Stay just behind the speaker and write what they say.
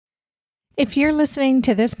If you're listening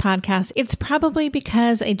to this podcast, it's probably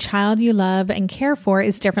because a child you love and care for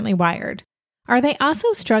is differently wired. Are they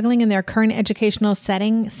also struggling in their current educational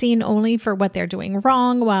setting, seen only for what they're doing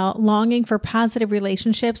wrong while longing for positive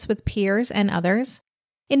relationships with peers and others?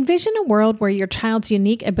 Envision a world where your child's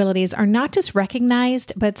unique abilities are not just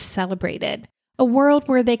recognized, but celebrated. A world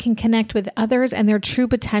where they can connect with others and their true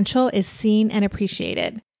potential is seen and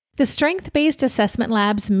appreciated. The Strength-Based Assessment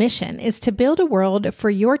Lab's mission is to build a world for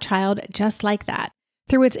your child just like that.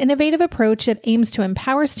 Through its innovative approach, it aims to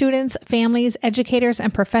empower students, families, educators,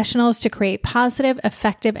 and professionals to create positive,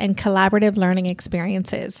 effective, and collaborative learning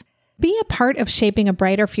experiences. Be a part of shaping a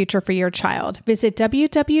brighter future for your child. Visit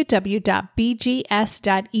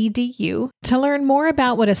www.bgs.edu to learn more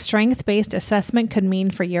about what a strength-based assessment could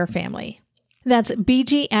mean for your family. That's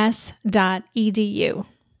bgs.edu.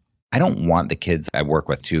 I don't want the kids I work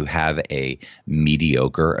with to have a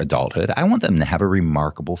mediocre adulthood. I want them to have a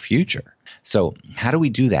remarkable future. So how do we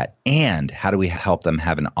do that? And how do we help them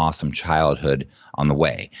have an awesome childhood on the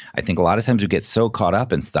way? I think a lot of times we get so caught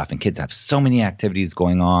up in stuff and kids have so many activities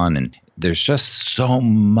going on and there's just so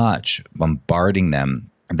much bombarding them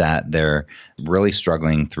that they're really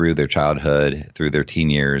struggling through their childhood, through their teen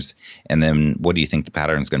years. And then what do you think the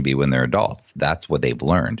pattern is going to be when they're adults? That's what they've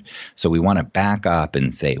learned. So we want to back up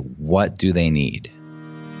and say, what do they need?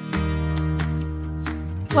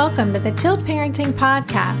 Welcome to the Tilt Parenting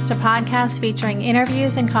Podcast, a podcast featuring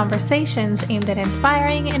interviews and conversations aimed at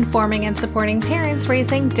inspiring, informing, and supporting parents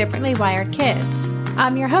raising differently wired kids.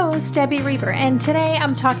 I'm your host, Debbie Reber, and today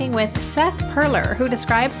I'm talking with Seth Perler, who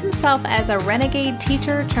describes himself as a renegade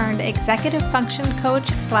teacher turned executive function coach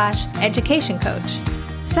 / education coach.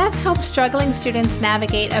 Seth helps struggling students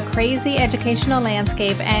navigate a crazy educational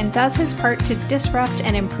landscape and does his part to disrupt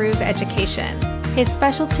and improve education. His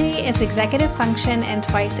specialty is executive function and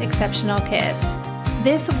twice exceptional kids.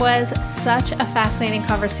 This was such a fascinating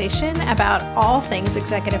conversation about all things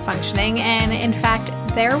executive functioning, and in fact,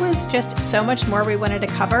 there was just so much more we wanted to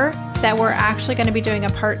cover that we're actually going to be doing a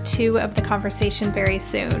part 2 of the conversation very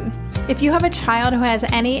soon. If you have a child who has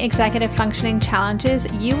any executive functioning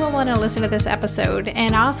challenges, you will want to listen to this episode,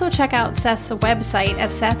 and also check out Seth's website at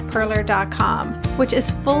sethperler.com, which is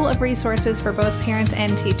full of resources for both parents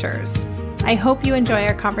and teachers. I hope you enjoy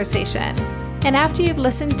our conversation. And after you've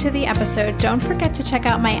listened to the episode, don't forget to check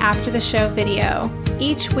out my after the show video.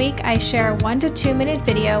 Each week, I share a 1 to 2 minute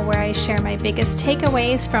video where I share my biggest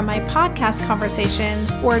takeaways from my podcast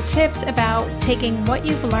conversations or tips about taking what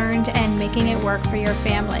you've learned and making it work for your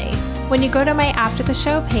family. When you go to my after the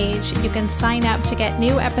show page, you can sign up to get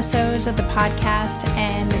new episodes of the podcast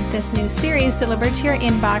and this new series delivered to your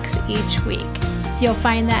inbox each week. You'll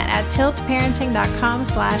find that at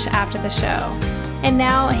tiltparenting.com/after the show. And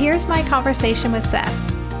now, here's my conversation with Seth.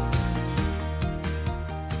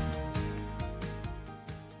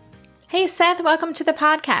 Hey, Seth, welcome to the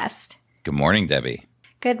podcast. Good morning, Debbie.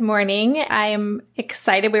 Good morning. I'm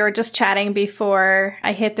excited. We were just chatting before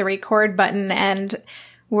I hit the record button, and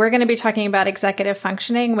we're going to be talking about executive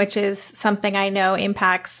functioning, which is something I know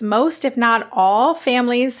impacts most, if not all,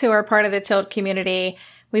 families who are part of the Tilt community.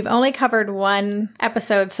 We've only covered one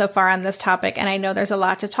episode so far on this topic, and I know there's a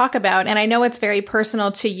lot to talk about, and I know it's very personal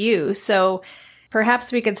to you. So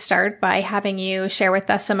perhaps we could start by having you share with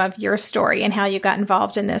us some of your story and how you got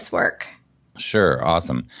involved in this work. Sure.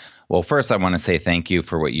 Awesome. Well, first, I want to say thank you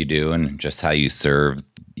for what you do and just how you serve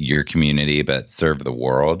your community, but serve the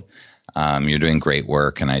world. You're doing great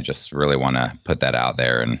work, and I just really want to put that out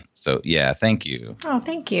there. And so, yeah, thank you. Oh,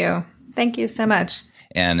 thank you. Thank you so much.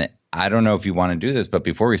 And I don't know if you want to do this, but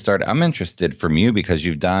before we start, I'm interested from you because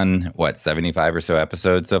you've done, 75 or so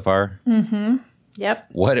episodes so far? Mm-hmm. Yep.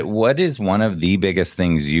 What is one of the biggest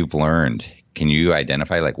things you've learned? Can you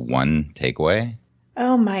identify one takeaway?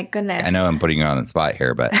 Oh, my goodness. I know I'm putting you on the spot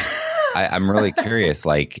here, but I'm really curious.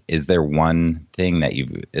 Is there one thing that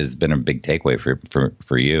has been a big takeaway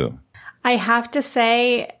for you? I have to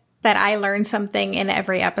say that I learned something in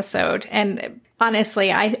every episode. And honestly,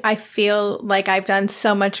 I feel like I've done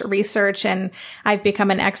so much research and I've become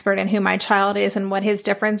an expert in who my child is and what his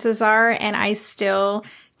differences are. And I still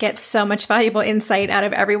get so much valuable insight out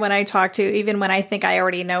of everyone I talk to, even when I think I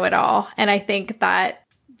already know it all. And I think that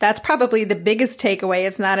that's probably the biggest takeaway.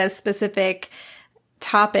 It's not a specific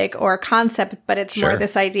topic or concept, but it's more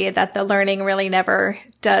this idea that the learning really never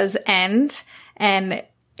does end. And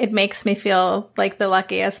it makes me feel like the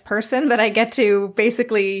luckiest person that I get to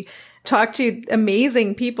basically talk to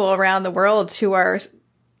amazing people around the world who are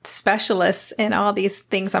specialists in all these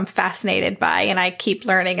things I'm fascinated by, and I keep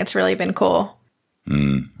learning. It's really been cool.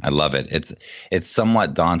 I love it. It's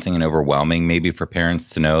somewhat daunting and overwhelming maybe for parents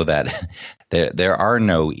to know that There are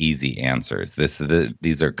no easy answers.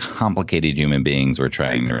 These are complicated human beings we're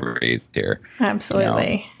trying to raise here.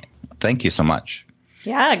 Absolutely. Thank you so much.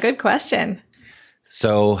 Yeah, good question.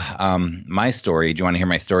 So my story, do you want to hear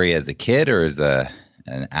my story as a kid or as an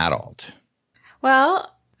adult?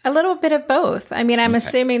 Well, a little bit of both. I mean, I'm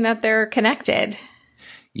assuming that they're connected.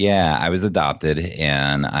 Yeah, I was adopted,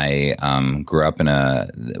 and I grew up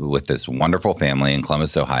with this wonderful family in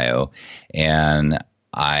Columbus, Ohio, and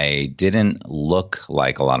I didn't look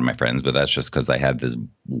like a lot of my friends, but that's just because I had this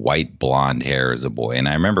white blonde hair as a boy, and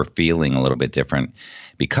I remember feeling a little bit different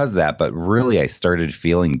because of that. But really, I started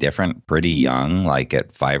feeling different pretty young, like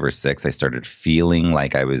at 5 or 6. I started feeling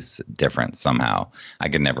like I was different somehow. I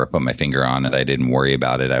could never put my finger on it. I didn't worry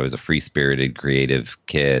about it. I was a free-spirited, creative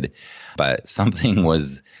kid. But something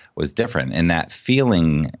was different. And that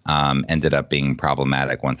feeling ended up being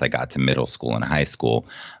problematic once I got to middle school and high school.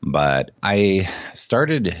 But I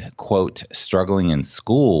started, quote, struggling in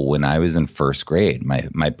school when I was in first grade.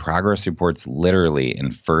 My progress reports literally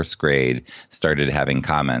in first grade started having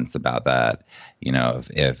comments about that. You know,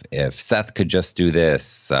 if Seth could just do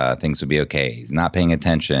this, things would be okay. He's not paying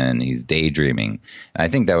attention. He's daydreaming. And I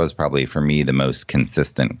think that was probably for me the most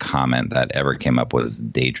consistent comment that ever came up was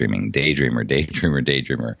daydreaming, daydreamer, daydreamer,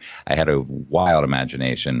 daydreamer. I had a wild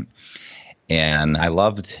imagination, and I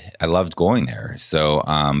loved going there. So,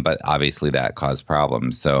 but obviously that caused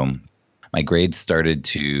problems. So my grades started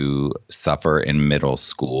to suffer in middle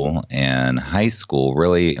school and high school.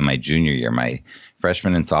 Really, in my junior year, my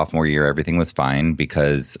freshman and sophomore year, everything was fine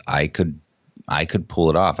because I could pull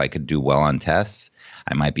it off. I could do well on tests.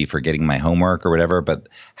 I might be forgetting my homework or whatever, but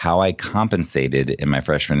how I compensated in my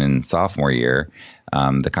freshman and sophomore year,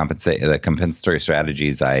 the compensatory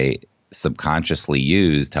strategies I subconsciously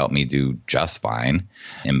used helped me do just fine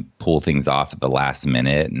and pull things off at the last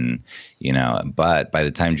minute. And, but by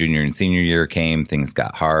the time junior and senior year came, things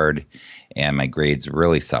got hard and my grades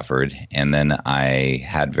really suffered. And then I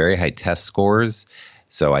had very high test scores.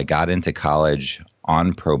 So I got into college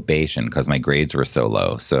on probation because my grades were so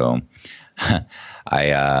low. So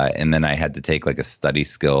and then I had to take like a study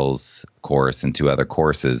skills course and 2 other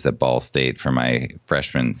courses at Ball State for my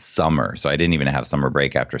freshman summer. So I didn't even have summer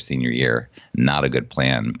break after senior year. Not a good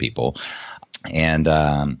plan, people. And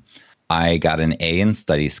I got an A in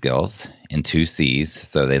study skills and 2 C's.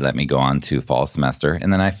 So they let me go on to fall semester.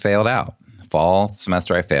 And then I failed out. Fall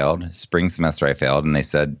semester I failed. Spring semester I failed. And they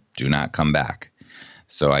said, do not come back.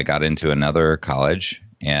 So I got into another college.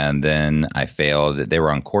 And then I failed. They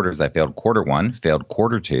were on quarters. I failed quarter 1, failed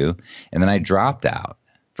quarter 2, and then I dropped out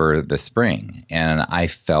for the spring. And I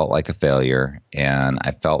felt like a failure, and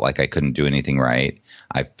I felt like I couldn't do anything right.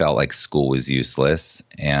 I felt like school was useless,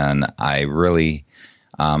 and I really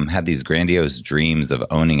had these grandiose dreams of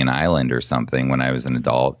owning an island or something when I was an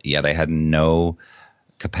adult, yet I had no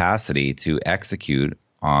capacity to execute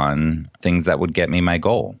on things that would get me my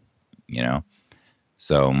goal,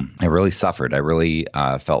 So I really suffered. I really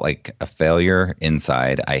felt like a failure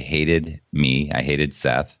inside. I hated me. I hated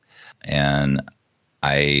Seth. And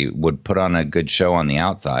I would put on a good show on the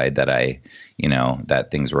outside that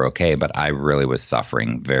that things were okay, but I really was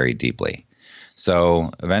suffering very deeply. So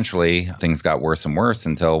eventually things got worse and worse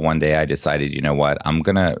until one day I decided, you know what, I'm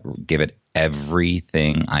going to give it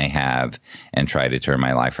everything I have and try to turn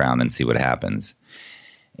my life around and see what happens.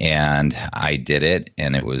 And I did it,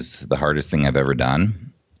 and it was the hardest thing I've ever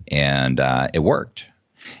done, and it worked.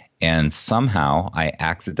 And somehow I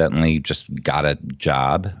accidentally just got a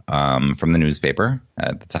job from the newspaper.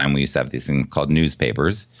 At the time, we used to have these things called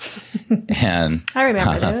newspapers. And I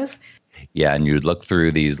remember those. Yeah, and you'd look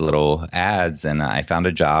through these little ads, and I found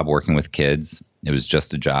a job working with kids. It was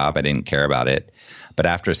just a job. I didn't care about it. But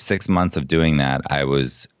after 6 months of doing that, I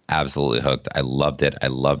was absolutely hooked. I loved it. I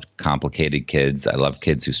loved complicated kids. I loved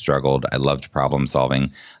kids who struggled. I loved problem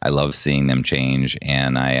solving. I loved seeing them change.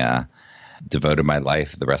 And I devoted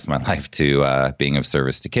the rest of my life to being of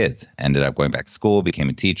service to kids. Ended up going back to school, became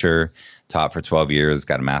a teacher, taught for 12 years,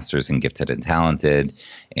 got a master's in gifted and talented.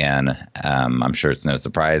 And I'm sure it's no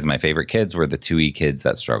surprise, my favorite kids were the 2E kids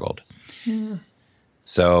that struggled. Yeah.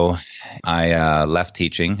 So I left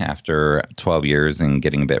teaching after 12 years and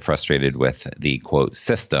getting a bit frustrated with the, quote,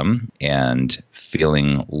 system and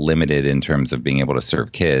feeling limited in terms of being able to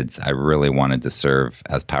serve kids. I really wanted to serve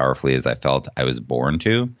as powerfully as I felt I was born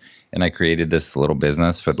to. And I created this little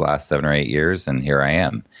business for the last 7 or 8 years, and here I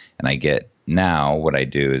am. And now what I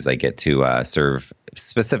do is I get to serve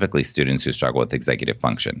specifically students who struggle with executive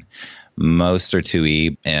function. Most are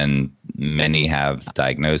 2E, and many have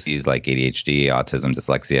diagnoses like ADHD, autism,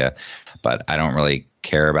 dyslexia, but I don't really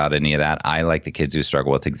care about any of that. I like the kids who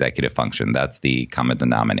struggle with executive function. That's the common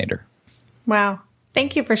denominator. Wow.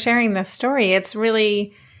 Thank you for sharing this story. It's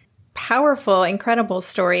really powerful, incredible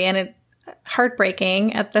story, and it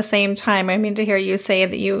heartbreaking at the same time. I mean, to hear you say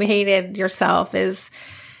that you hated yourself is,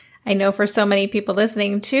 I know for so many people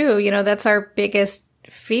listening too, you know, that's our biggest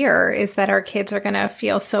fear, is that our kids are going to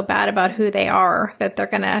feel so bad about who they are that they're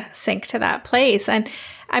going to sink to that place. And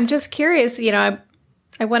I'm just curious, you know,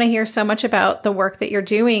 I want to hear so much about the work that you're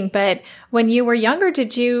doing, but when you were younger,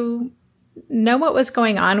 did you know what was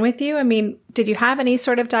going on with you? I mean, did you have any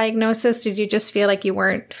sort of diagnosis? Did you just feel like you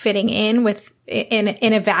weren't fitting in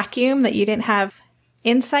in a vacuum, that you didn't have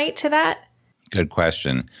insight to that? Good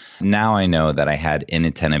question. Now I know that I had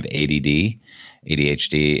inattentive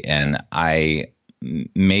ADHD, and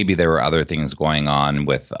maybe there were other things going on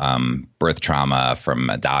with birth trauma from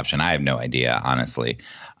adoption. I have no idea, honestly.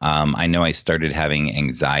 I know I started having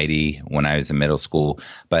anxiety when I was in middle school,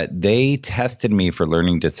 but they tested me for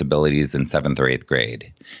learning disabilities in 7th or 8th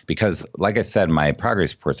grade because, like I said, my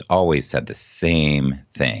progress reports always said the same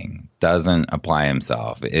thing. Doesn't apply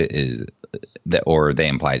himself. It is, or they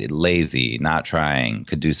implied it, lazy, not trying,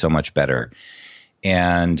 could do so much better.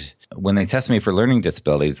 And when they tested me for learning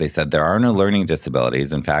disabilities, they said there are no learning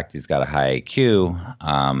disabilities. In fact, he's got a high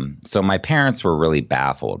IQ. So my parents were really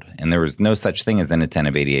baffled. And there was no such thing as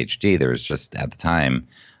inattentive ADHD. There was just, at the time,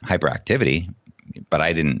 hyperactivity. But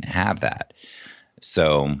I didn't have that.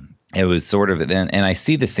 So it was sort of, and I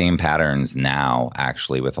see the same patterns now,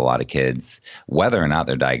 actually, with a lot of kids, whether or not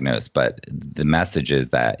they're diagnosed. But the message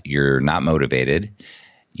is that you're not motivated.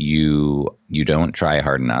 You don't try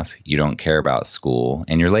hard enough, you don't care about school,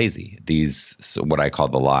 and you're lazy. These, what I call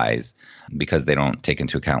the lies, because they don't take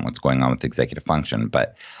into account what's going on with executive function.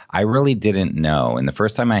 But I really didn't know. And the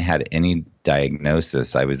first time I had any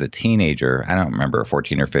diagnosis, I was a teenager, I don't remember,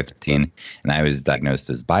 14 or 15, and I was diagnosed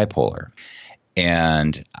as bipolar.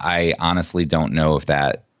 And I honestly don't know if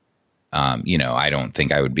that, I don't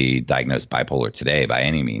think I would be diagnosed bipolar today by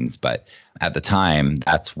any means, but at the time,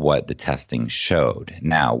 that's what the testing showed.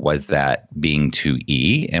 Now, was that being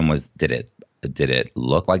 2E, and did it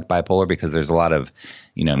look like bipolar? Because there's a lot of,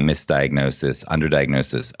 misdiagnosis,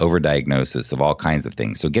 underdiagnosis, overdiagnosis of all kinds of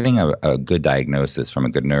things. So getting a good diagnosis from a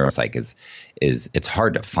good neuropsych is it's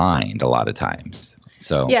hard to find a lot of times.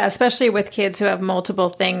 So yeah, especially with kids who have multiple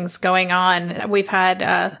things going on. We've had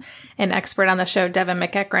an expert on the show, Devin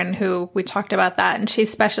McEachran, who we talked about that, and she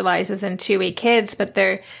specializes in 2E kids, but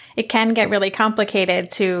it can get really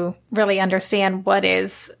complicated to really understand what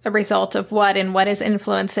is a result of what and what is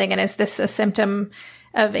influencing, and is this a symptom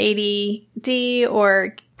of ADD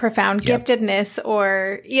or profound giftedness,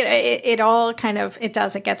 or it all kind of, it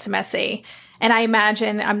gets messy. And I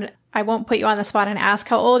imagine, I won't put you on the spot and ask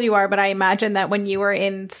how old you are, but I imagine that when you were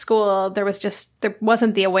in school, there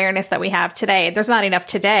wasn't the awareness that we have today. There's not enough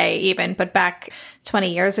today even, but back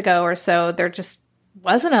 20 years ago or so, there just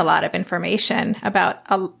wasn't a lot of information about,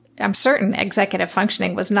 I'm certain executive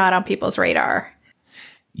functioning was not on people's radar.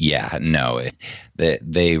 Yeah, no,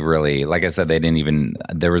 they really, like I said,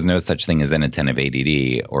 there was no such thing as inattentive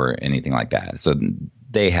ADD or anything like that. So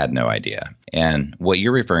they had no idea. And what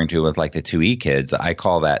you're referring to with like the 2E kids, I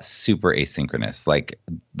call that super asynchronous. Like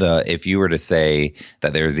if you were to say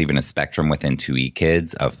that there's even a spectrum within 2E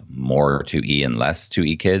kids of more 2E and less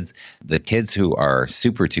 2E kids, the kids who are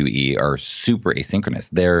super 2E are super asynchronous.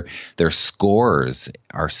 Their scores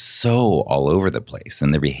are so all over the place,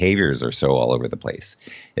 and their behaviors are so all over the place.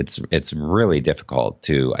 It's really difficult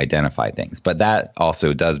to identify things. But that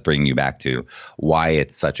also does bring you back to why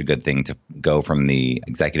it's such a good thing to go from the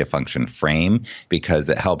executive function frame, because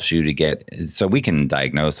it helps you to get, so we can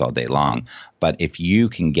diagnose all day long, but if you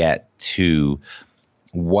can get to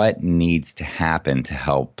what needs to happen to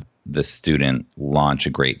help the student launch a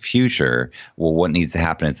great future, well, what needs to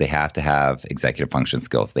happen is they have to have executive function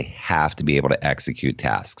skills. They have to be able to execute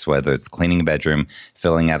tasks, whether it's cleaning a bedroom,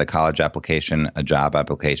 filling out a college application, a job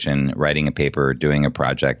application, writing a paper, doing a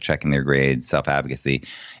project, checking their grades, self-advocacy.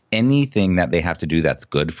 Anything that they have to do that's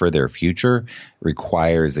good for their future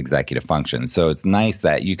requires executive function. So it's nice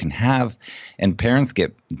that you can have, and parents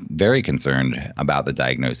get very concerned about the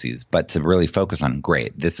diagnoses, but to really focus on,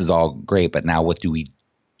 great, this is all great, but now what do we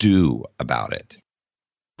do about it?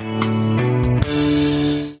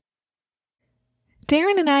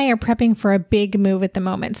 Darren and I are prepping for a big move at the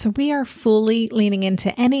moment, so we are fully leaning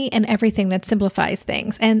into any and everything that simplifies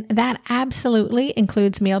things, and that absolutely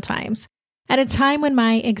includes mealtimes. At a time when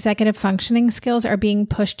my executive functioning skills are being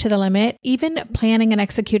pushed to the limit, even planning and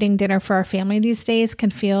executing dinner for our family these days can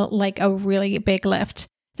feel like a really big lift.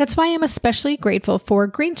 That's why I'm especially grateful for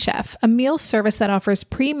Green Chef, a meal service that offers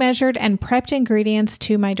pre-measured and prepped ingredients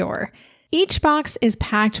to my door. Each box is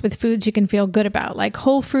packed with foods you can feel good about, like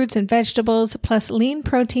whole fruits and vegetables, plus lean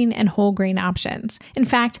protein and whole grain options. In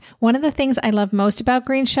fact, one of the things I love most about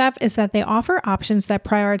Green Chef is that they offer options that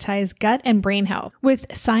prioritize gut and brain health, with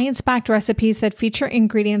science-backed recipes that feature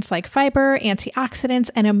ingredients like fiber, antioxidants,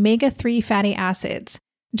 and omega-3 fatty acids.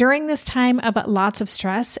 During this time of lots of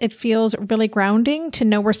stress, it feels really grounding to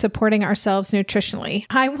know we're supporting ourselves nutritionally.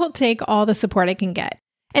 I will take all the support I can get.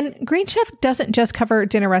 And Green Chef doesn't just cover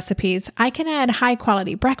dinner recipes. I can add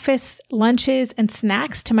high-quality breakfasts, lunches, and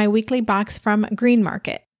snacks to my weekly box from Green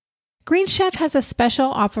Market. Green Chef has a special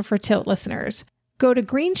offer for Tilt listeners. Go to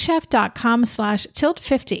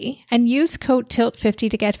greenchef.com/tilt50 and use code TILT50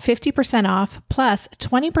 to get 50% off plus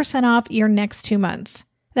 20% off your next 2 months.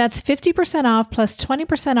 That's 50% off plus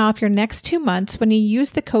 20% off your next 2 months when you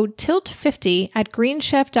use the code TILT50 at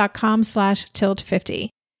greenchef.com/tilt50.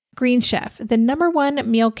 Green Chef, the #1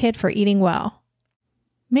 meal kit for eating well.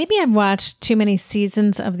 Maybe I've watched too many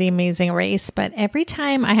seasons of The Amazing Race, but every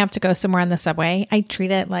time I have to go somewhere on the subway, I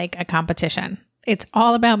treat it like a competition. It's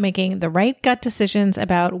all about making the right gut decisions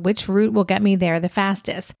about which route will get me there the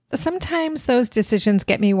fastest. Sometimes those decisions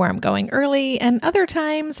get me where I'm going early, and other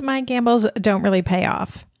times my gambles don't really pay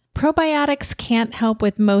off. Probiotics can't help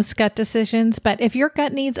with most gut decisions, but if your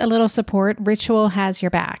gut needs a little support, Ritual has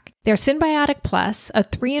your back. Their Symbiotic Plus, a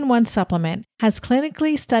 3-in-1 supplement, has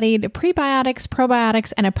clinically studied prebiotics,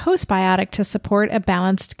 probiotics, and a postbiotic to support a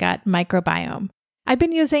balanced gut microbiome. I've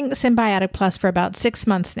been using Symbiotic Plus for about 6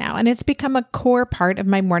 months now, and it's become a core part of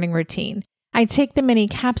my morning routine. I take the mini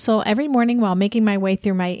capsule every morning while making my way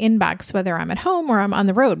through my inbox, whether I'm at home or I'm on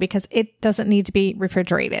the road, because it doesn't need to be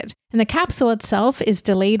refrigerated. And the capsule itself is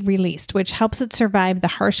delayed released, which helps it survive the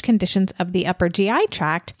harsh conditions of the upper GI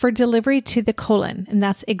tract for delivery to the colon. And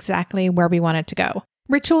that's exactly where we want it to go.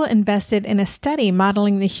 Ritual invested in a study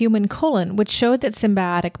modeling the human colon, which showed that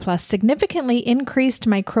Symbiotic Plus significantly increased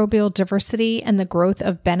microbial diversity and the growth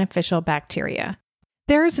of beneficial bacteria.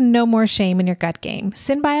 There's no more shame in your gut game.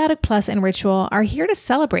 Symbiotic Plus and Ritual are here to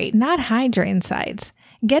celebrate, not hide your insides.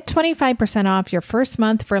 Get 25% off your first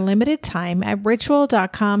month for a limited time at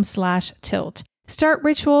ritual.com/tilt. Start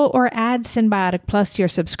Ritual or add Symbiotic Plus to your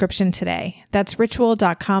subscription today. That's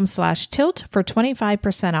ritual.com/tilt for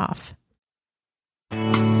 25% off.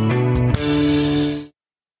 I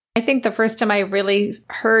think the first time I really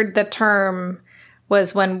heard the term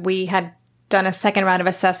was when we had done a second round of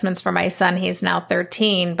assessments for my son. He's now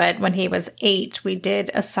 13, but when he was 8, we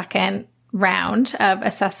did a second round of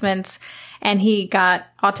assessments, and he got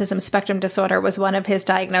autism spectrum disorder was one of his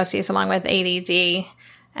diagnoses, along with ADD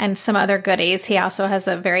and some other goodies. He also has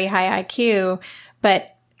a very high IQ,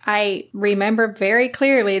 but I remember very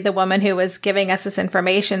clearly the woman who was giving us this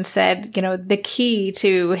information said, the key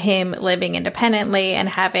to him living independently and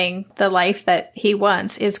having the life that he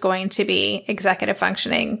wants is going to be executive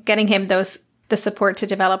functioning, getting him the support to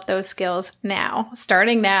develop those skills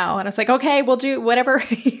starting now. And I was like, okay, we'll do whatever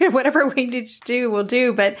we need to do, we'll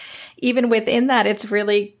do. But even within that, it's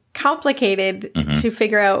really complicated to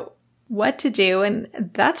figure out what to do. And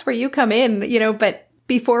that's where you come in, but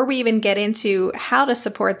before we even get into how to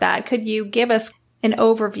support that, could you give us an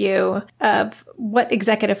overview of what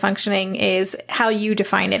executive functioning is, how you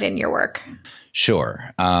define it in your work?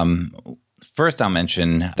 Sure. First, I'll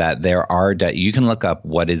mention that you can look up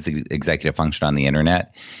what is executive function on the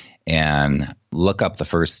internet and look up the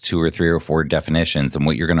first 2 or 3 or 4 definitions. And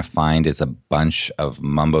what you're going to find is a bunch of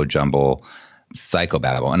mumbo jumbo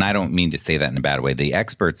psychobabble. And I don't mean to say that in a bad way. The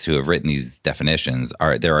experts who have written these definitions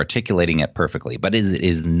they're articulating it perfectly, but it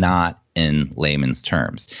is not in layman's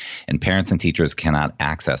terms. And parents and teachers cannot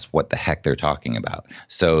access what the heck they're talking about.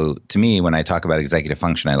 So to me, when I talk about executive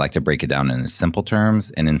function, I like to break it down in simple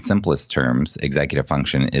terms. And in simplest terms, executive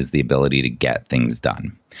function is the ability to get things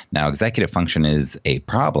done. Now, executive function is a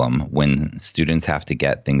problem when students have to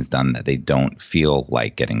get things done that they don't feel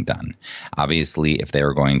like getting done. Obviously, if they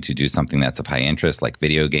are going to do something that's of high interest, like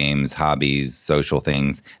video games, hobbies, social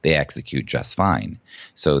things, they execute just fine.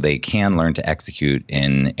 So they can learn to execute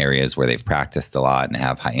in areas where they've practiced a lot and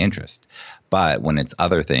have high interest. But when it's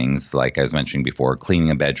other things, like I was mentioning before,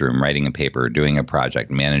 cleaning a bedroom, writing a paper, doing a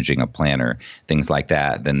project, managing a planner, things like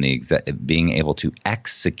that, then being able to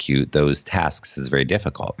execute those tasks is very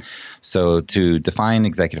difficult. So to define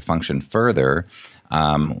executive function further,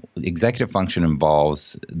 Executive function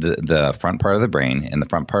involves the front part of the brain, and the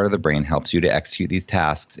front part of the brain helps you to execute these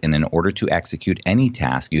tasks. And in order to execute any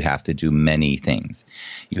task, you have to do many things.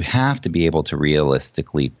 You have to be able to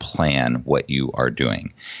realistically plan what you are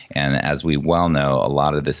doing. And as we well know, a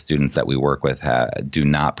lot of the students that we work with do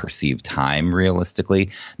not perceive time realistically,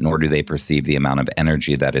 nor do they perceive the amount of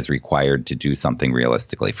energy that is required to do something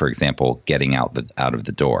realistically. For example, getting out of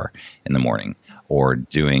the door in the morning, or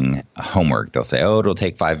doing homework. They'll say, oh, it'll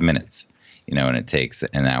take 5 minutes, and it takes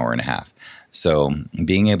an hour and a half. So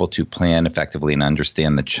being able to plan effectively and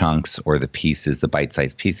understand the chunks or the pieces, the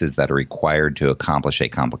bite-sized pieces that are required to accomplish a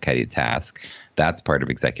complicated task, that's part of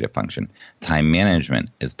executive function. Time management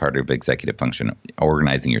is part of executive function.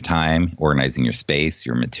 Organizing your time, organizing your space,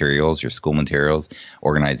 your materials, your school materials,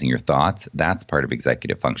 organizing your thoughts, that's part of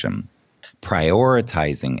executive function.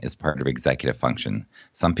 Prioritizing is part of executive function.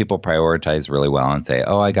 Some people prioritize really well and say,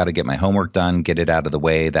 oh, I got to get my homework done, get it out of the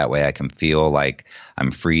way. That way I can feel like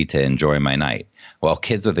I'm free to enjoy my night. Well,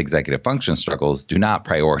 kids with executive function struggles do not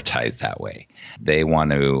prioritize that way. They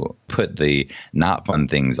want to put the not fun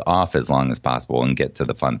things off as long as possible and get to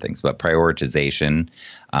the fun things. But prioritization,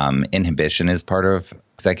 inhibition is part of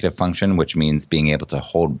executive function, which means being able to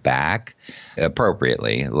hold back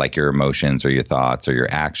appropriately, like your emotions or your thoughts or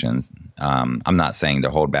your actions. I'm not saying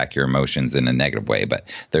to hold back your emotions in a negative way, but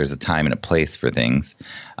there's a time and a place for things.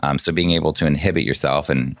 So being able to inhibit yourself,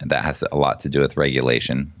 and that has a lot to do with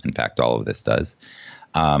regulation. In fact, all of this does.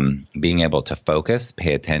 Being able to focus,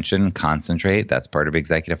 pay attention, concentrate, that's part of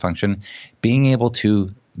executive function. Being able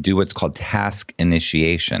to do what's called task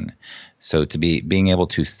initiation. So being able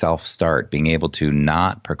to self-start, being able to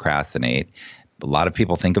not procrastinate. A lot of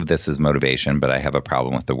people think of this as motivation, but I have a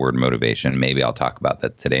problem with the word motivation. Maybe I'll talk about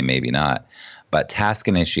that today, maybe not. But task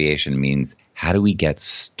initiation means, how do we get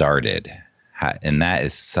started? And that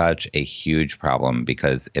is such a huge problem,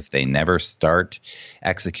 because if they never start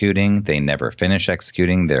executing, they never finish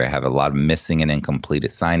executing. They have a lot of missing and incomplete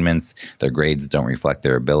assignments. Their grades don't reflect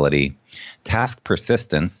their ability. Task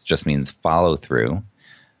persistence just means follow through.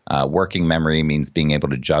 Working memory means being able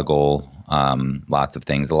to juggle lots of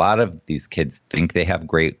things. A lot of these kids think they have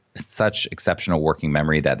such exceptional working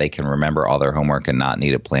memory that they can remember all their homework and not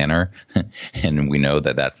need a planner. And we know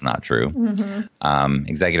that that's not true. Mm-hmm.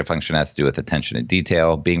 Executive function has to do with attention to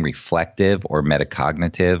detail, being reflective or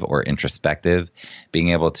metacognitive or introspective, being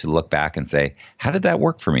able to look back and say, how did that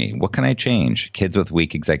work for me? What can I change? Kids with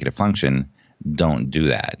weak executive function don't do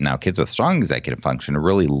that. Now, kids with strong executive function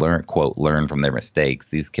really learn from their mistakes.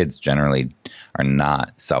 These kids generally are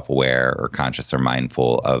not self-aware or conscious or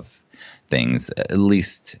mindful of things, at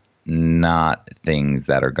least not things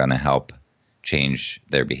that are going to help change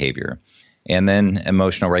their behavior. And then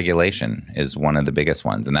emotional regulation is one of the biggest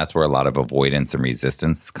ones. And that's where a lot of avoidance and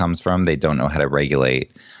resistance comes from. They don't know how to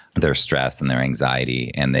regulate their stress and their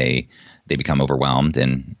anxiety, and they become overwhelmed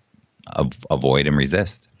and avoid and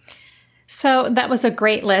resist. So that was a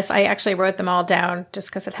great list. I actually wrote them all down just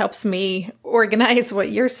because it helps me organize what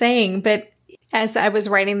you're saying. But as I was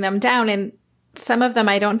writing them down, and some of them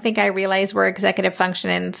I don't think I realized were executive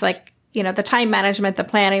functions, like, the time management, the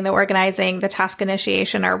planning, the organizing, the task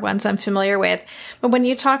initiation are ones I'm familiar with. But when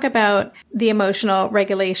you talk about the emotional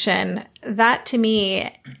regulation, that to me,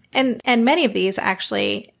 and many of these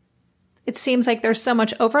actually, it seems like there's so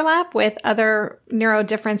much overlap with other neuro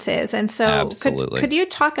differences. And so could you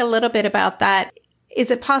talk a little bit about that?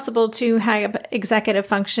 Is it possible to have executive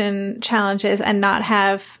function challenges and not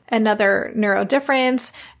have another neuro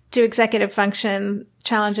difference? Do executive function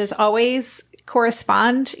challenges always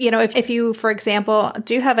correspond? If you, for example,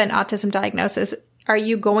 do have an autism diagnosis, are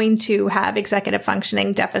you going to have executive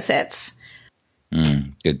functioning deficits?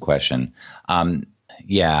 Good question.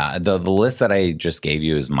 Yeah, the list that I just gave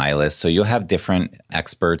you is my list. So you'll have different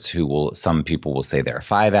experts some people will say there are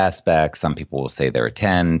 5 aspects. Some people will say there are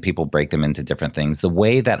 10. People break them into different things. The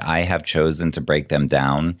way that I have chosen to break them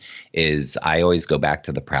down is I always go back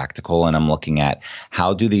to the practical, and I'm looking at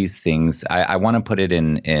how do these things, I want to put it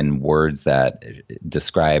in words that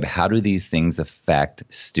describe how do these things affect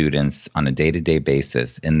students on a day-to-day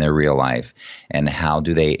basis in their real life, and how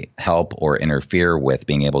do they help or interfere with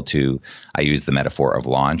being able to, I use the metaphor of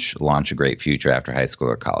launch a great future after high school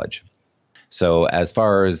or college. So as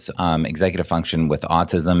far as executive function with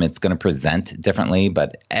autism, it's going to present differently,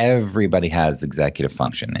 but everybody has executive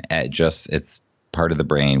function. It's part of the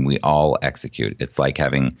brain. We all execute. It's like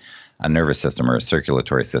having a nervous system or a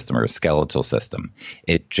circulatory system or a skeletal system.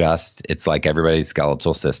 It's like everybody's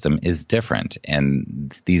skeletal system is different.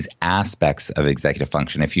 And these aspects of executive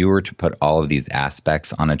function, if you were to put all of these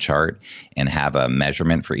aspects on a chart and have a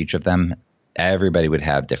measurement for each of them, everybody would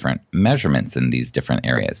have different measurements in these different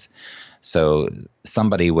areas. So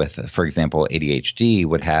somebody with, for example, ADHD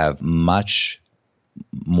would have much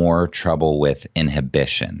more trouble with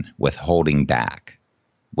inhibition, with holding back,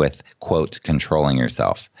 with, quote, controlling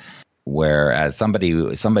yourself. Whereas somebody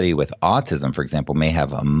with autism, for example, may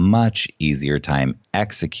have a much easier time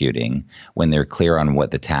executing when they're clear on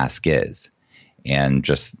what the task is. And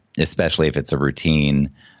just especially if it's a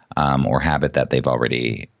routine or habit that they've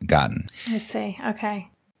already gotten. I see. Okay.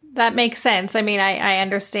 That makes sense. I mean, I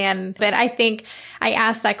understand, but I think I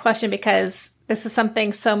asked that question because this is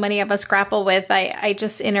something so many of us grapple with. I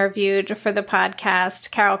just interviewed for the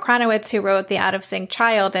podcast Carol Kronowitz, who wrote The Out of Sync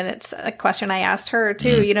Child, and it's a question I asked her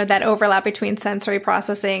too, you know, that overlap between sensory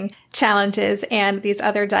processing challenges and these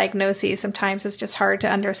other diagnoses. Sometimes it's just hard to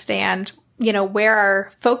understand, you know, where our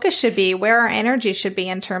focus should be, where our energy should be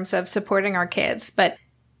in terms of supporting our kids. But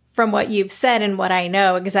from what you've said and what I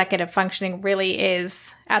know, executive functioning really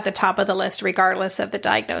is at the top of the list, regardless of the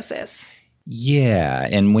diagnosis. Yeah.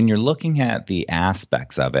 And when you're looking at the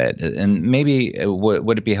aspects of it, and maybe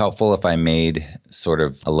would it be helpful if I made sort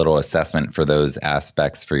of a little assessment for those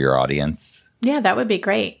aspects for your audience? Yeah, that would be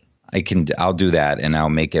great. I'll do that, and I'll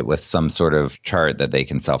make it with some sort of chart that they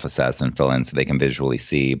can self-assess and fill in so they can visually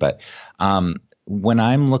see. But when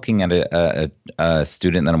I'm looking at a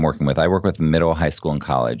student that I'm working with, I work with middle, high school, and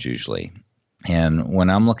college usually. And when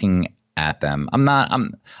I'm looking at them,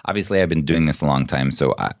 obviously I've been doing this a long time,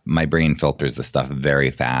 so my brain filters the stuff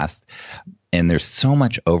very fast. And there's so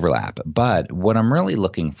much overlap. But what I'm really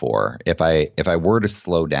looking for, if I were to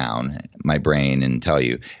slow down my brain and tell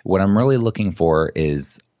you, what I'm really looking for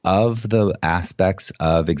is, of the aspects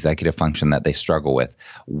of executive function that they struggle with,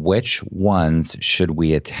 which ones should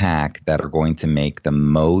we attack that are going to make the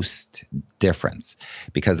most difference?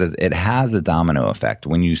 Because it has a domino effect.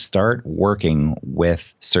 When you start working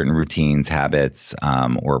with certain routines, habits,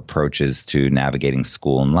 or approaches to navigating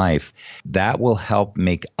school and life, that will help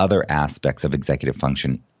make other aspects of executive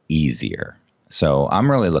function easier. So I'm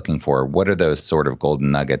really looking for what are those sort of golden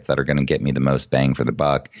nuggets that are going to get me the most bang for the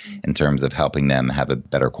buck in terms of helping them have a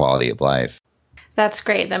better quality of life. That's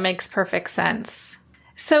great. That makes perfect sense.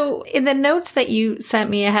 So in the notes that you sent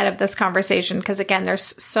me ahead of this conversation, because again,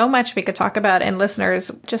 there's so much we could talk about, and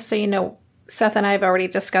listeners, just so you know, Seth and I have already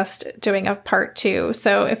discussed doing a part 2.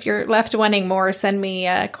 So if you're left wanting more, send me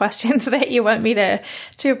questions that you want me to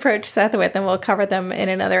approach Seth with, and we'll cover them in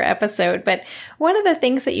another episode. But one of the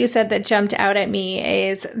things that you said that jumped out at me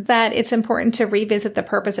is that it's important to revisit the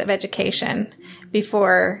purpose of education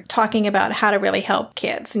before talking about how to really help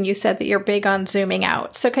kids. And you said that you're big on zooming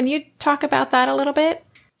out. So can you talk about that a little bit?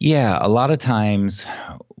 Yeah, a lot of times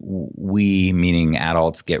we, meaning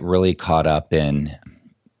adults, get really caught up in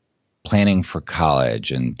planning for college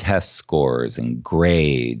and test scores and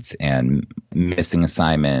grades and missing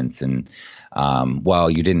assignments and well,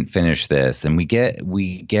 you didn't finish this. And we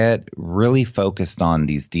get really focused on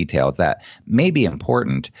these details that may be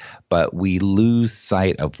important, but we lose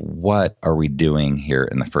sight of what are we doing here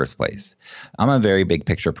in the first place. I'm a very big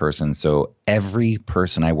picture person, so every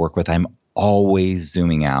person I work with, I'm always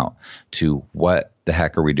zooming out to what the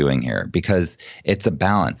heck are we doing here? Because it's a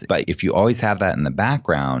balance. But if you always have that in the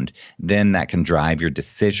background, then that can drive your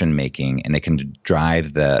decision making, and it can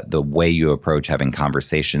drive the way you approach having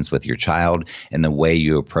conversations with your child and the way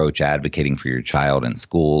you approach advocating for your child in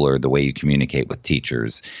school, or the way you communicate with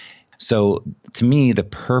teachers. So to me, the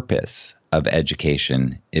purpose of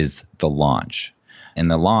education is the launch. And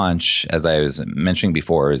the launch, as I was mentioning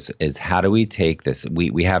before, is how do we take this?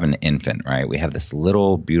 We have an infant, right? We have this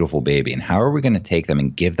little beautiful baby. And how are we going to take them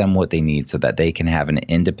and give them what they need so that they can have an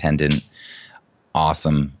independent,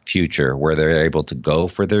 awesome future where they're able to go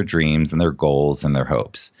for their dreams and their goals and their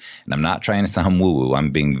hopes? And I'm not trying to sound woo-woo.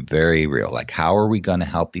 I'm being very real. Like, how are we going to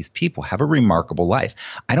help these people have a remarkable life?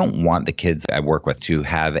 I don't want the kids I work with to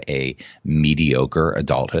have a mediocre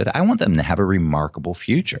adulthood. I want them to have a remarkable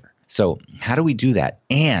future. So how do we do that?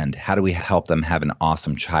 And how do we help them have an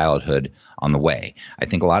awesome childhood on the way? I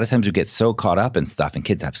think a lot of times we get so caught up in stuff, and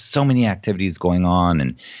kids have so many activities going on,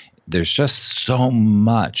 and there's just so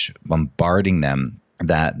much bombarding them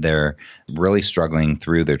that they're really struggling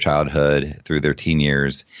through their childhood, through their teen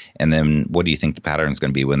years. And then what do you think the pattern is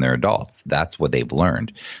going to be when they're adults? That's what they've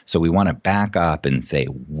learned. So we want to back up and say,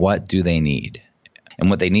 what do they need? And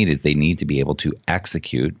what they need is they need to be able to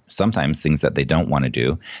execute sometimes things that they don't want to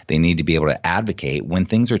do. They need to be able to advocate. When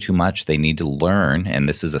things are too much, they need to learn, and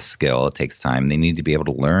this is a skill, it takes time. They need to be able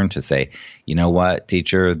to learn to say, you know what,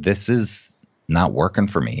 teacher, this is not working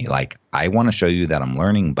for me. Like, I want to show you that I'm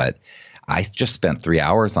learning, but I just spent 3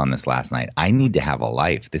 hours on this last night. I need to have a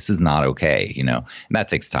life. This is not okay, and that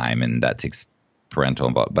takes time and that takes parental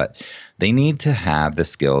involvement, but they need to have the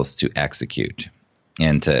skills to execute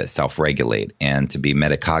and to self-regulate and to be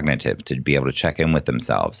metacognitive, to be able to check in with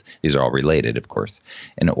themselves. These are all related, of course,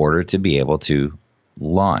 in order to be able to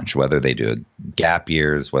launch, whether they do gap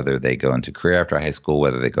years, whether they go into career after high school,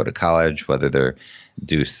 whether they go to college, whether they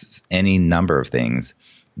do any number of things.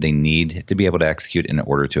 They need to be able to execute in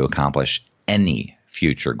order to accomplish any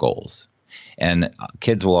future goals. And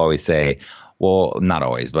kids will always say, well, not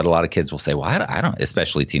always, but a lot of kids will say, well, I don't,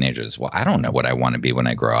 especially teenagers, well, I don't know what I want to be when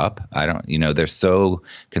I grow up. I don't, they're so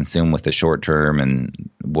consumed with the short term and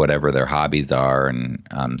whatever their hobbies are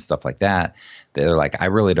and stuff like that. They're like, I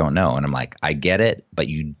really don't know. And I'm like, I get it, but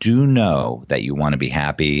you do know that you want to be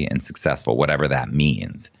happy and successful, whatever that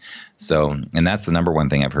means. So, and that's the number one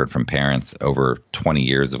thing I've heard from parents over 20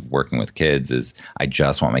 years of working with kids is I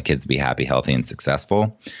just want my kids to be happy, healthy, and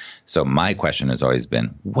successful. So my question has always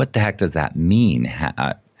been, what the heck does that mean,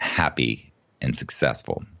 happy and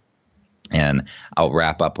successful? And I'll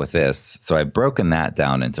wrap up with this. So I've broken that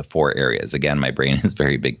down into 4 areas. Again, my brain is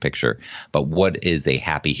very big picture, but what is a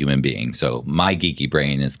happy human being? So my geeky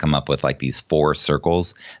brain has come up with like these 4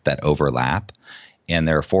 circles that overlap. And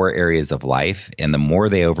there are 4 areas of life. And the more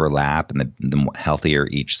they overlap and the healthier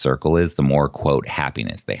each circle is, the more, quote,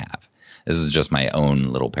 happiness they have. This is just my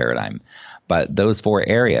own little paradigm. But those 4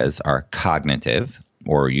 areas are cognitive,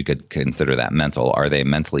 or you could consider that mental. Are they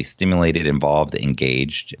mentally stimulated, involved,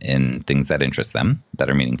 engaged in things that interest them, that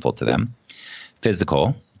are meaningful to them?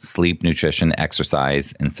 Physical, sleep, nutrition,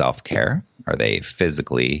 exercise, and self-care. Are they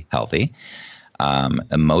physically healthy?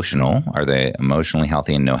 Emotional, are they emotionally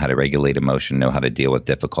healthy and know how to regulate emotion, know how to deal with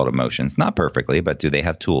difficult emotions? Not perfectly, but do they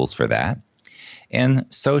have tools for that? And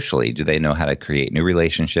socially, do they know how to create new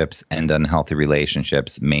relationships, end unhealthy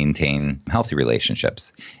relationships, maintain healthy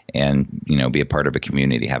relationships, and, be a part of a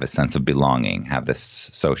community, have a sense of belonging, have this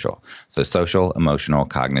social. So social, emotional,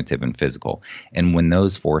 cognitive, and physical. And when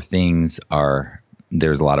those 4 things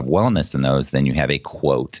there's a lot of wellness in those, then you have a,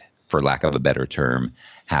 quote, for lack of a better term,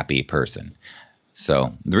 happy person.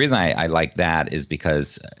 So the reason I like that is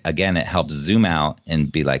because, again, it helps zoom out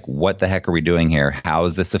and be like, what the heck are we doing here? How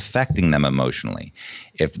is this affecting them emotionally?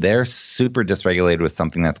 If they're super dysregulated with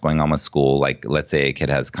something that's going on with school, like let's say a kid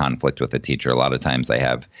has conflict with a teacher. A lot of times I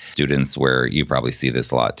have students where you probably see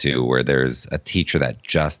this a lot too, where there's a teacher that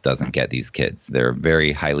just doesn't get these kids. They're a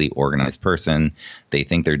very highly organized person. They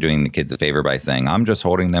think they're doing the kids a favor by saying, I'm just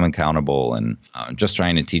holding them accountable and just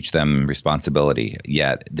trying to teach them responsibility.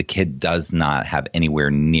 Yet the kid does not have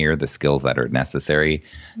anywhere near the skills that are necessary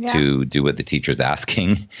to do what the teacher's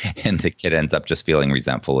asking. And the kid ends up just feeling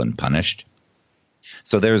resentful and punished.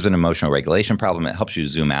 So there's an emotional regulation problem. It helps you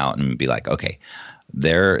zoom out and be like, okay,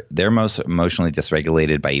 they're most emotionally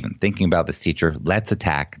dysregulated by even thinking about this teacher. Let's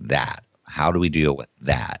attack that. How do we deal with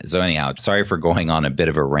that? So anyhow, sorry for going on a bit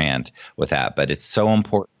of a rant with that, but it's so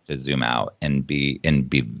important to zoom out and be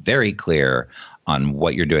very clear on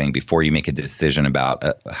what you're doing before you make a decision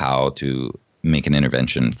about how to make an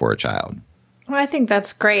intervention for a child. Well, I think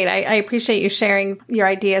that's great. I appreciate you sharing your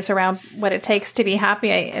ideas around what it takes to be happy.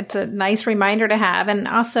 It's a nice reminder to have. And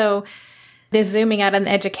also this zooming out on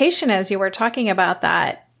education, as you were talking about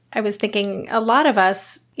that, I was thinking a lot of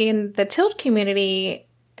us in the Tilt community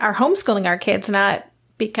are homeschooling our kids, not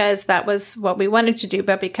because that was what we wanted to do,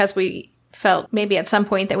 but because we felt maybe at some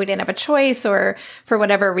point that we didn't have a choice, or for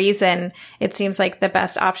whatever reason, it seems like the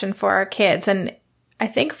best option for our kids. And I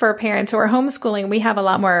think for parents who are homeschooling, we have a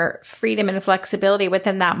lot more freedom and flexibility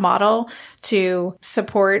within that model to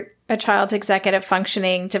support a child's executive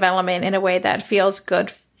functioning development in a way that feels good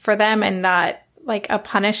for them and not like a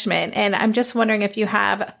punishment. And I'm just wondering if you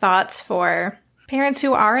have thoughts for parents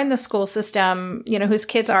who are in the school system, whose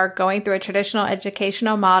kids are going through a traditional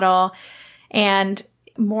educational model, and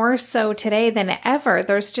more so today than ever,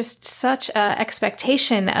 there's just such an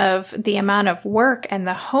expectation of the amount of work and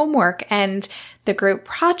the homework and the group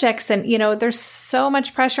projects. And, there's so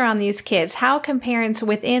much pressure on these kids. How can parents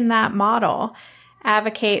within that model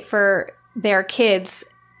advocate for their kids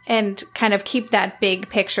and kind of keep that big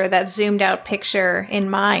picture, that zoomed out picture in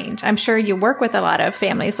mind? I'm sure you work with a lot of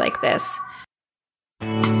families like this.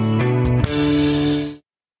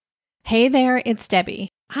 Hey there, it's Debbie.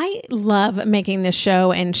 I love making this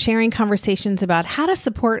show and sharing conversations about how to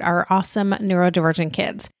support our awesome neurodivergent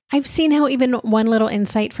kids. I've seen how even one little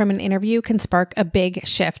insight from an interview can spark a big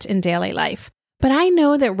shift in daily life. But I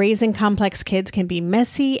know that raising complex kids can be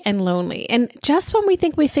messy and lonely. And just when we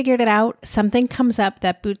think we figured it out, something comes up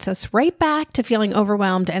that boots us right back to feeling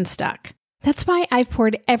overwhelmed and stuck. That's why I've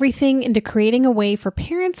poured everything into creating a way for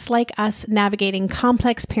parents like us navigating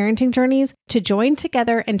complex parenting journeys to join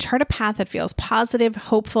together and chart a path that feels positive,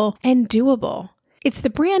 hopeful, and doable. It's the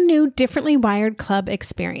brand new Differently Wired Club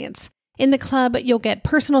experience. In the club, you'll get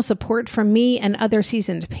personal support from me and other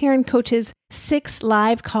seasoned parent coaches, 6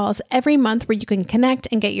 live calls every month where you can connect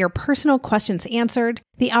and get your personal questions answered,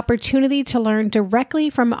 the opportunity to learn directly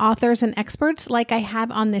from authors and experts like I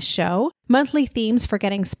have on this show, monthly themes for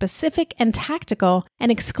getting specific and tactical,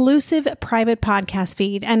 an exclusive private podcast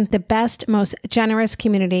feed, and the best, most generous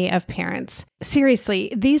community of parents.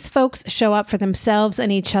 Seriously, these folks show up for themselves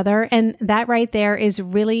and each other, and that right there is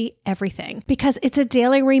really everything. Because it's a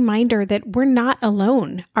daily reminder that we're not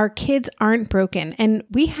alone. Our kids aren't broken, and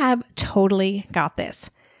we have totally got this.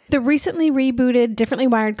 The recently rebooted Differently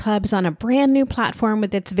Wired Club is on a brand new platform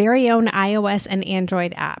with its very own iOS and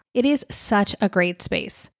Android app. It is such a great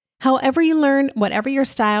space. However you learn, whatever your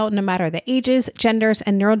style, no matter the ages, genders,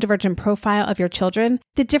 and neurodivergent profile of your children,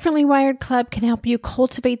 the Differently Wired Club can help you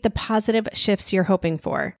cultivate the positive shifts you're hoping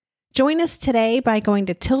for. Join us today by going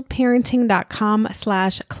to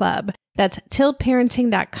tiltparenting.com/club. That's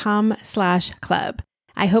tiltparenting.com/club.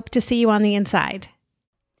 I hope to see you on the inside.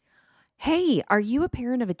 Hey, are you a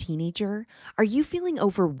parent of a teenager? Are you feeling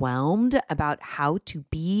overwhelmed about how to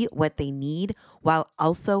be what they need while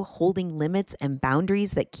also holding limits and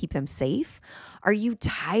boundaries that keep them safe? Are you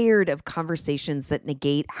tired of conversations that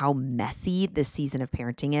negate how messy this season of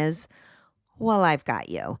parenting is? Well, I've got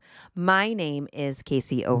you. My name is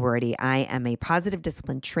Casey O'Rourke. I am a positive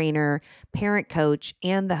discipline trainer, parent coach,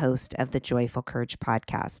 and the host of the Joyful Courage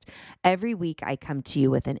podcast. Every week, I come to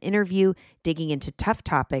you with an interview digging into tough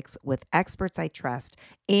topics with experts I trust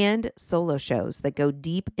and solo shows that go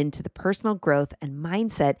deep into the personal growth and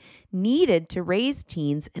mindset needed to raise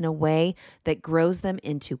teens in a way that grows them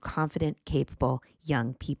into confident, capable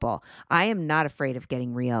young people. I am not afraid of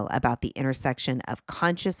getting real about the intersection of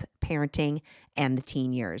conscious parenting and the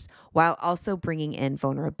teen years, while also bringing in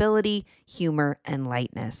vulnerability, humor, and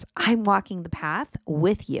lightness. I'm walking the path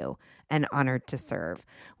with you and honored to serve.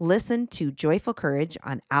 Listen to Joyful Courage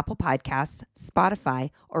on Apple Podcasts,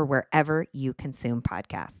 Spotify, or wherever you consume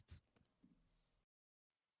podcasts.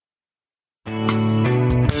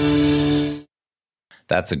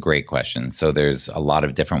 That's a great question. So there's a lot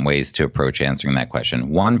of different ways to approach answering that question.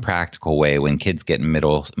 One practical way when kids get in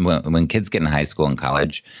high school and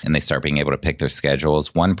college and they start being able to pick their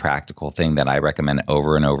schedules, one practical thing that I recommend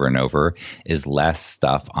over and over and over is less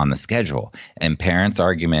stuff on the schedule. And parents'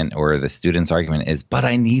 argument or the students' argument is, but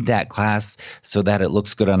I need that class so that it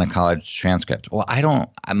looks good on a college transcript. Well, I don't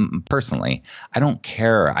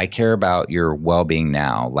care. I care about your well-being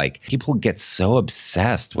now. Like, people get so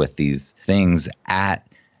obsessed with these things at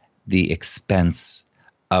the expense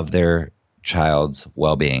of their child's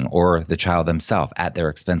well-being, or the child themselves at their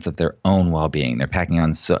expense of their own well-being. They're packing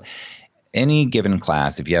on any given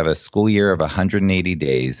class. If you have a school year of 180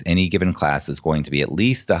 days, any given class is going to be at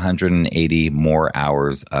least 180 more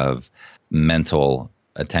hours of mental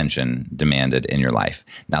attention demanded in your life.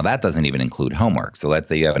 Now, that doesn't even include homework. So let's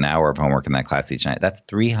say you have an hour of homework in that class each night. That's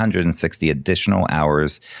 360 additional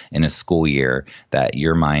hours in a school year that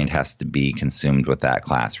your mind has to be consumed with that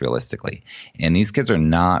class realistically. And these kids are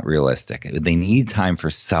not realistic. They need time for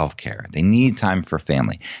self-care. They need time for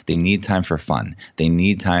family. They need time for fun. They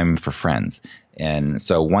need time for friends. And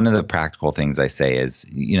so one of the practical things I say is,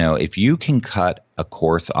 if you can cut a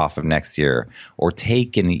course off of next year or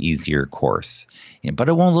take an easier course, but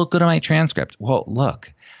it won't look good on my transcript. Well,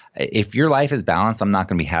 look, if your life is balanced, I'm not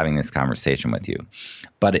going to be having this conversation with you.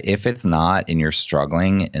 But if it's not and you're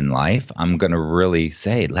struggling in life, I'm going to really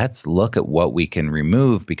say, let's look at what we can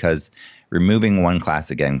remove, because removing one class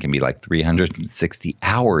again can be like 360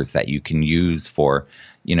 hours that you can use for,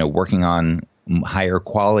 working on higher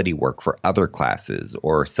quality work for other classes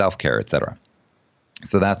or self-care, et cetera.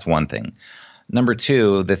 So that's one thing. Number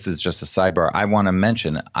two, this is just a sidebar. I want to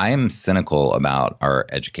mention I am cynical about our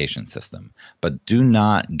education system, but do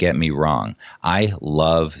not get me wrong. I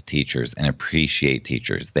love teachers and appreciate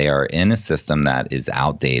teachers. They are in a system that is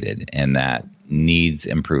outdated and that needs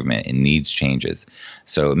improvement and needs changes.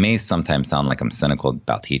 So it may sometimes sound like I'm cynical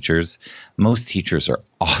about teachers. Most teachers are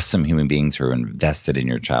awesome human beings who are invested in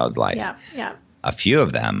your child's life. Yeah. A few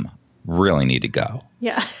of them really need to go.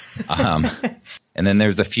 Yeah. And then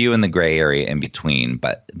there's a few in the gray area in between,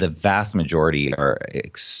 but the vast majority are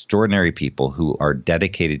extraordinary people who are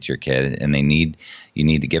dedicated to your kid, and you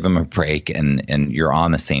need to give them a break, and you're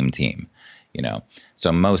on the same team,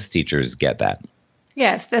 So most teachers get that.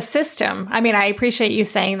 Yes, the system. I mean, I appreciate you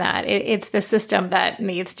saying that. It's the system that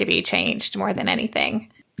needs to be changed more than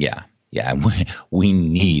anything. Yeah. Yeah, we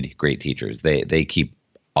need great teachers. They keep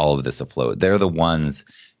all of this afloat. They're the ones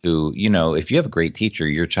who, if you have a great teacher,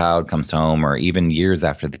 your child comes home, or even years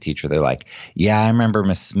after the teacher, they're like, yeah, I remember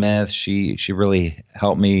Miss Smith. She really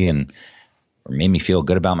helped me or made me feel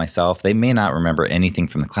good about myself. They may not remember anything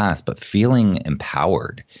from the class, but feeling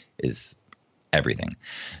empowered is everything.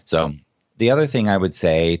 So the other thing I would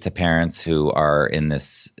say to parents who are in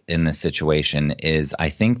this situation is I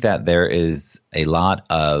think that there is a lot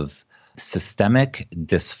of systemic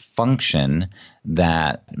dysfunction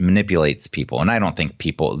that manipulates people. And I don't think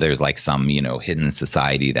there's like some, hidden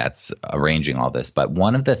society that's arranging all this. But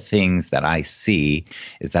one of the things that I see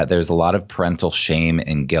is that there's a lot of parental shame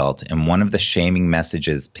and guilt. And one of the shaming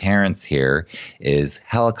messages parents hear is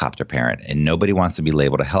helicopter parent. And nobody wants to be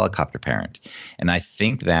labeled a helicopter parent. And I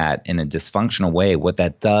think that in a dysfunctional way, what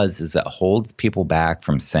that does is it holds people back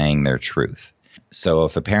from saying their truth. So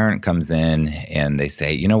if a parent comes in and they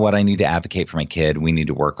say, you know what, I need to advocate for my kid, we need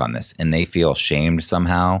to work on this, and they feel shamed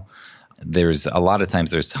somehow, there's a lot of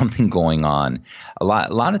times there's something going on. A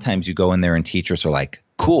lot of times you go in there and teachers are like,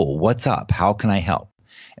 cool, what's up? How can I help?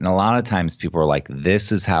 And a lot of times people are like,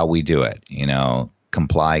 this is how we do it,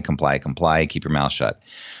 comply, keep your mouth shut.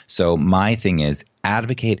 So my thing is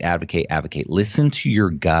advocate. Listen to your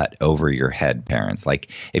gut over your head, parents.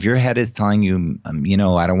 Like if your head is telling you,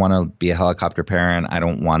 I don't want to be a helicopter parent, I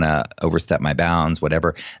don't want to overstep my bounds,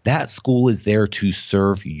 whatever, that school is there to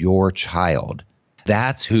serve your child.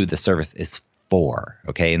 That's who the service is for.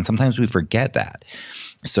 Okay. And sometimes we forget that.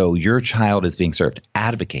 So your child is being served.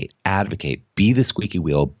 Advocate. Be the squeaky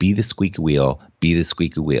wheel.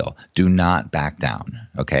 Do not back down.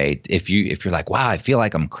 Okay. If you're like, wow, I feel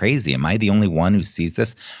like I'm crazy. Am I the only one who sees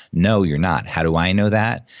this? No, you're not. How do I know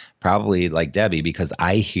that? Probably like Debbie, because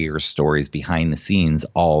I hear stories behind the scenes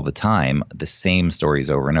all the time, the same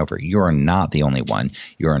stories over and over. You're not the only one.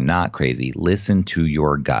 You're not crazy. Listen to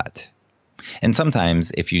your gut. And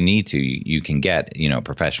sometimes if you need to, you can get, a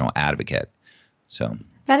professional advocate. So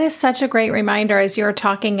that is such a great reminder. As you were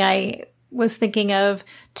talking, I was thinking of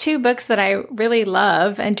two books that I really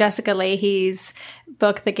love, and Jessica Lahey's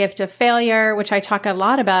book, The Gift of Failure, which I talk a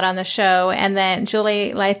lot about on the show, and then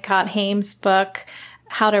Julie Lythcott-Haim's book,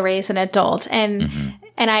 How to Raise an Adult. And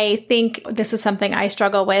I think this is something I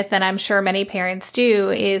struggle with, and I'm sure many parents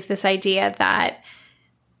do, is this idea that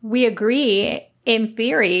we agree in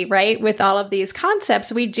theory, right, with all of these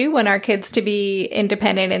concepts. We do want our kids to be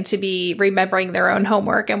independent and to be remembering their own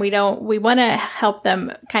homework. And we want to help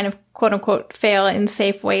them kind of quote unquote fail in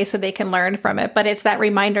safe ways so they can learn from it. But it's that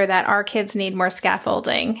reminder that our kids need more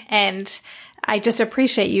scaffolding. And I just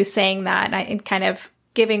appreciate you saying that and kind of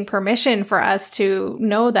giving permission for us to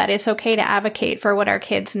know that it's okay to advocate for what our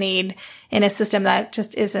kids need in a system that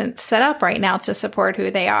just isn't set up right now to support who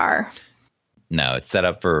they are. No, it's set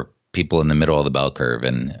up for people in the middle of the bell curve,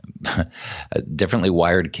 and differently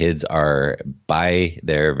wired kids are by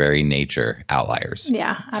their very nature outliers.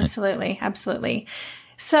 Yeah, absolutely. Absolutely.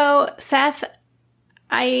 So Seth,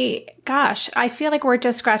 I feel like we're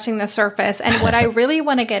just scratching the surface. And what I really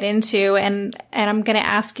want to get into, and I'm going to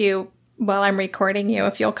ask you while I'm recording you,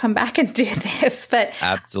 if you'll come back and do this, but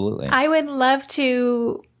absolutely, I would love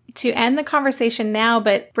to end the conversation now,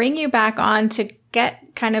 but bring you back on to get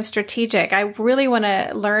kind of strategic. I really want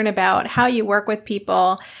to learn about how you work with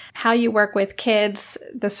people, how you work with kids,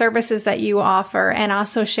 the services that you offer, and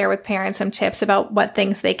also share with parents some tips about what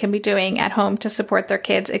things they can be doing at home to support their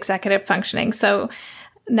kids' executive functioning. So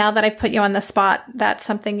now that I've put you on the spot, that's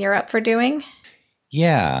something you're up for doing?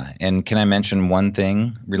 Yeah. And can I mention one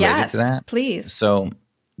thing related to that? Yes, please. So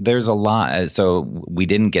there's a lot. So we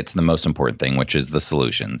didn't get to the most important thing, which is the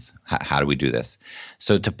solutions. How do we do this?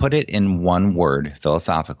 So to put it in one word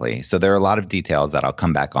philosophically, so there are a lot of details that I'll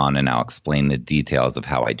come back on and I'll explain the details of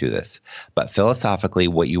how I do this. But philosophically,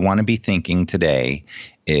 what you want to be thinking today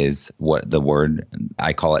is what the word,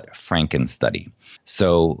 I call it Frankenstudy.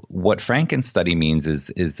 So what Frankenstudy means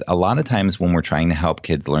is a lot of times when we're trying to help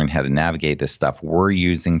kids learn how to navigate this stuff, we're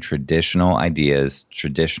using traditional ideas,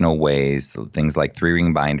 traditional ways, things like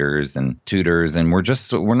 3-ring binders and tutors, and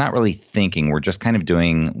we're not really thinking. We're just kind of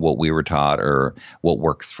doing what we were taught or what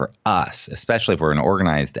works for us, especially if we're an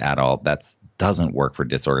organized adult. That doesn't work for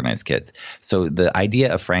disorganized kids. So the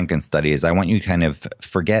idea of Frankenstudy is I want you to kind of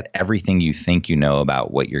forget everything you think you know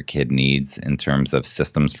about what your kid needs in terms of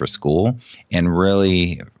systems for school and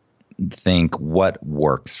really think what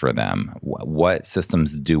works for them, what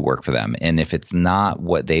systems do work for them. And if it's not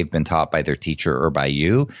what they've been taught by their teacher or by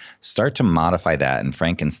you, start to modify that in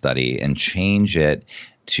Frankenstudy and change it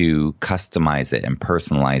to customize it and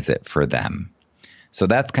personalize it for them. So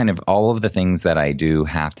that's kind of all of the things that I do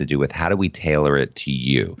have to do with how do we tailor it to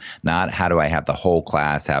you? Not how do I have the whole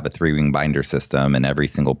class have a 3-ring binder system and every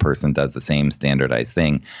single person does the same standardized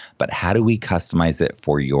thing, but how do we customize it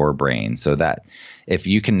for your brain so that if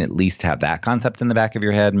you can at least have that concept in the back of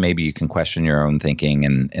your head, maybe you can question your own thinking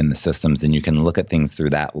and the systems, and you can look at things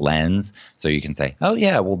through that lens. So you can say, oh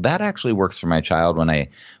yeah, well that actually works for my child when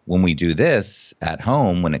we do this at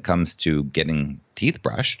home when it comes to getting teeth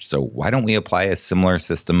brushed. So why don't we apply a similar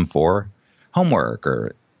system for homework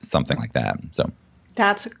or something like that? So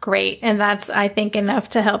that's great. And that's, I think, enough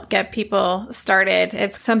to help get people started.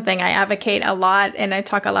 It's something I advocate a lot and I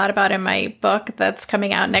talk a lot about in my book that's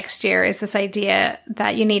coming out next year, is this idea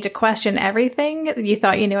that you need to question everything you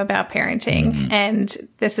thought you knew about parenting. Mm-hmm. And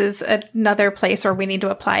this is another place where we need to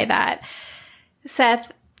apply that.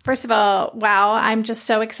 Seth, first of all, wow, I'm just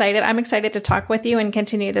so excited. I'm excited to talk with you and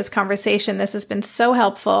continue this conversation. This has been so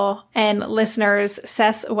helpful. And listeners,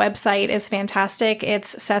 Seth's website is fantastic.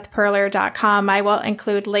 It's sethperler.com. I will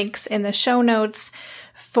include links in the show notes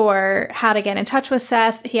for how to get in touch with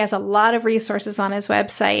Seth. He has a lot of resources on his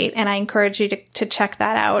website, and I encourage you to check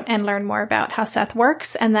that out and learn more about how Seth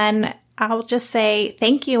works. And then I'll just say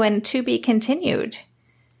thank you and to be continued.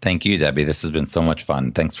 Thank you, Debbie. This has been so much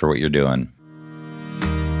fun. Thanks for what you're doing.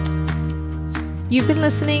 You've been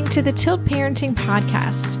listening to the Tilt Parenting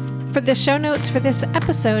Podcast. For the show notes for this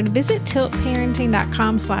episode, visit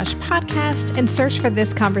tiltparenting.com/podcast and search for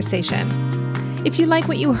this conversation. If you like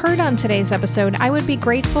what you heard on today's episode, I would be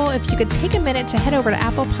grateful if you could take a minute to head over to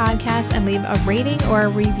Apple Podcasts and leave a rating or a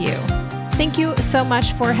review. Thank you so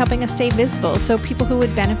much for helping us stay visible so people who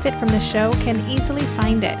would benefit from the show can easily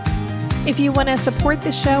find it. If you want to support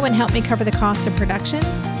the show and help me cover the cost of production,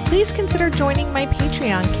 please consider joining my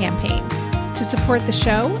Patreon campaign. To support the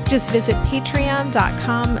show, just visit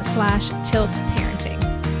patreon.com/tiltparenting.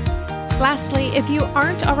 Lastly, if you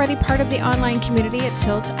aren't already part of the online community at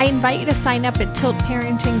Tilt, I invite you to sign up at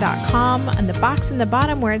tiltparenting.com on the box in the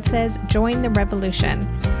bottom where it says Join the Revolution.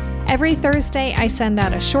 Every Thursday, I send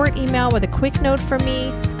out a short email with a quick note from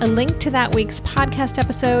me, a link to that week's podcast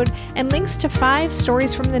episode, and links to 5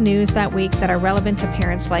 stories from the news that week that are relevant to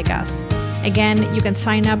parents like us. Again, you can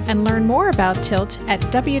sign up and learn more about Tilt at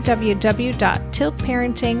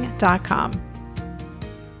www.tiltparenting.com.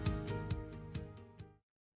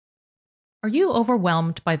 Are you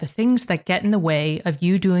overwhelmed by the things that get in the way of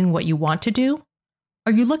you doing what you want to do?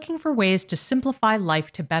 Are you looking for ways to simplify life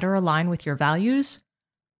to better align with your values?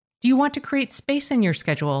 Do you want to create space in your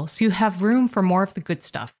schedule so you have room for more of the good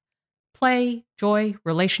stuff? Play, joy,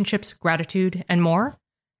 relationships, gratitude, and more?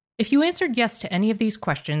 If you answered yes to any of these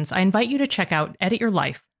questions, I invite you to check out Edit Your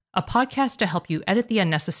Life, a podcast to help you edit the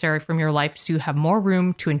unnecessary from your life so you have more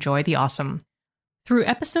room to enjoy the awesome. Through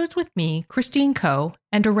episodes with me, Christine Coe,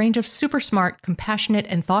 and a range of super smart, compassionate,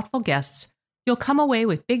 and thoughtful guests, you'll come away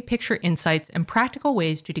with big picture insights and practical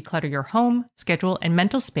ways to declutter your home, schedule, and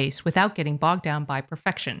mental space without getting bogged down by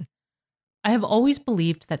perfection. I have always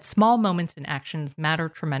believed that small moments and actions matter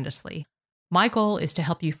tremendously. My goal is to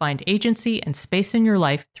help you find agency and space in your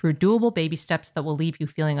life through doable baby steps that will leave you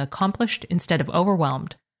feeling accomplished instead of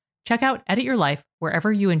overwhelmed. Check out Edit Your Life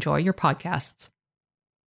wherever you enjoy your podcasts.